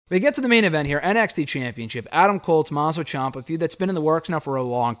We get to the main event here, NXT Championship. Adam Cole, Tommaso Ciampa, a feud that's been in the works now for a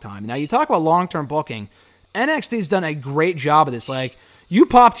long time. Now, you talk about long-term booking. NXT's done a great job of this. Like, you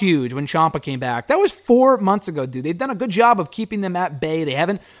popped huge when Ciampa came back. That was 4 months ago, dude. They've done a good job of keeping them at bay. They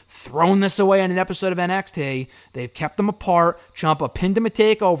haven't thrown this away on an episode of NXT. They've kept them apart. Ciampa pinned him a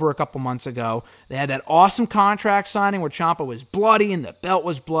takeover a couple months ago. They had that awesome contract signing where Ciampa was bloody and the belt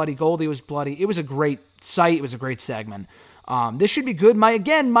was bloody. Goldie was bloody. It was a great sight. It was a great segment. This should be good.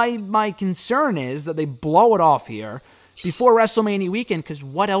 My concern is that they blow it off here before WrestleMania weekend, because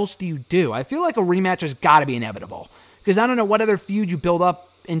what else do you do? I feel like a rematch has got to be inevitable, because I don't know what other feud you build up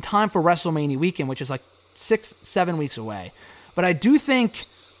in time for WrestleMania weekend, which is like 6-7 weeks away. But I do think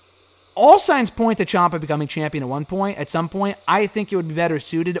all signs point to Ciampa becoming champion at some point. I think it would be better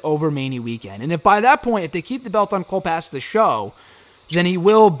suited over Mania weekend. And if by that point, if they keep the belt on Cole past the show, then he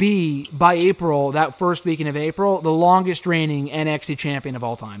will be, by April, that first weekend of April, the longest reigning NXT champion of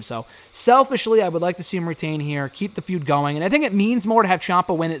all time. So, selfishly, I would like to see him retain here, keep the feud going. And I think it means more to have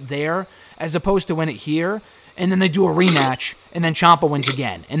Ciampa win it there as opposed to win it here. And then they do a rematch, and then Ciampa wins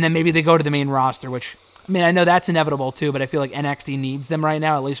again. And then maybe they go to the main roster, which, I mean, I know that's inevitable too, but I feel like NXT needs them right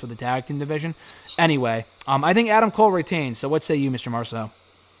now, at least with the tag team division. Anyway, I think Adam Cole retains. So what say you, Mr. Marceau?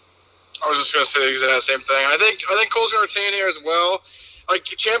 I was just going to say the exact same thing. I think Cole's going to retain here as well. Like,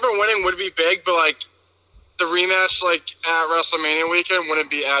 Ciampa winning would be big, but, like, the rematch, like, at WrestleMania weekend wouldn't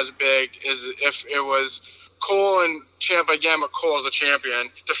be as big as if it was Cole and Ciampa again, but Cole as the champion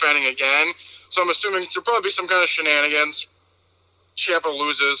defending again. So I'm assuming there'll probably be some kind of shenanigans. Ciampa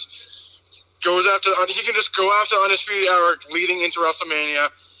loses. He can just go after Undisputed Era leading into WrestleMania,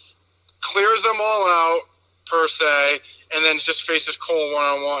 clears them all out, per se, and then just faces Cole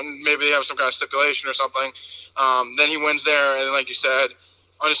one-on-one. Maybe they have some kind of stipulation or something. Then he wins there, and then, like you said,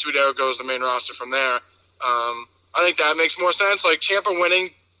 Undisputed Era goes to the main roster from there. I think that makes more sense. Like, Ciampa winning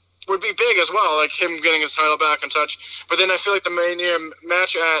would be big as well, like him getting his title back and such. But then I feel like the Mania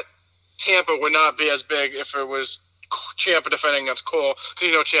match at Tampa would not be as big if it was Ciampa defending against Cole, because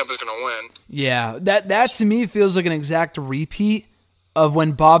you know Ciampa's going to win. Yeah, that to me feels like an exact repeat of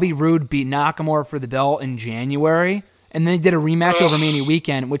when Bobby Roode beat Nakamura for the belt in January, and then they did a rematch over Mania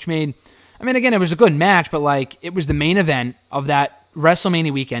weekend, which made, I mean, again, it was a good match, but like it was the main event of that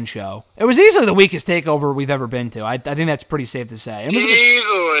WrestleMania weekend show. It was easily the weakest takeover we've ever been to. I think that's pretty safe to say.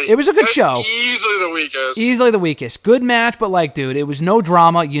 It was a good show. Easily the weakest. Good match, but like, dude, it was no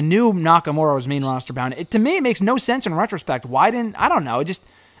drama. You knew Nakamura was main roster bound. To me, it makes no sense in retrospect. Why didn't, I don't know.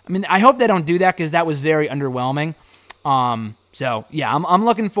 I hope they don't do that, because that was very underwhelming. So, yeah, I'm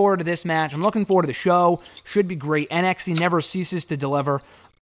looking forward to this match. I'm looking forward to the show. Should be great. NXT never ceases to deliver.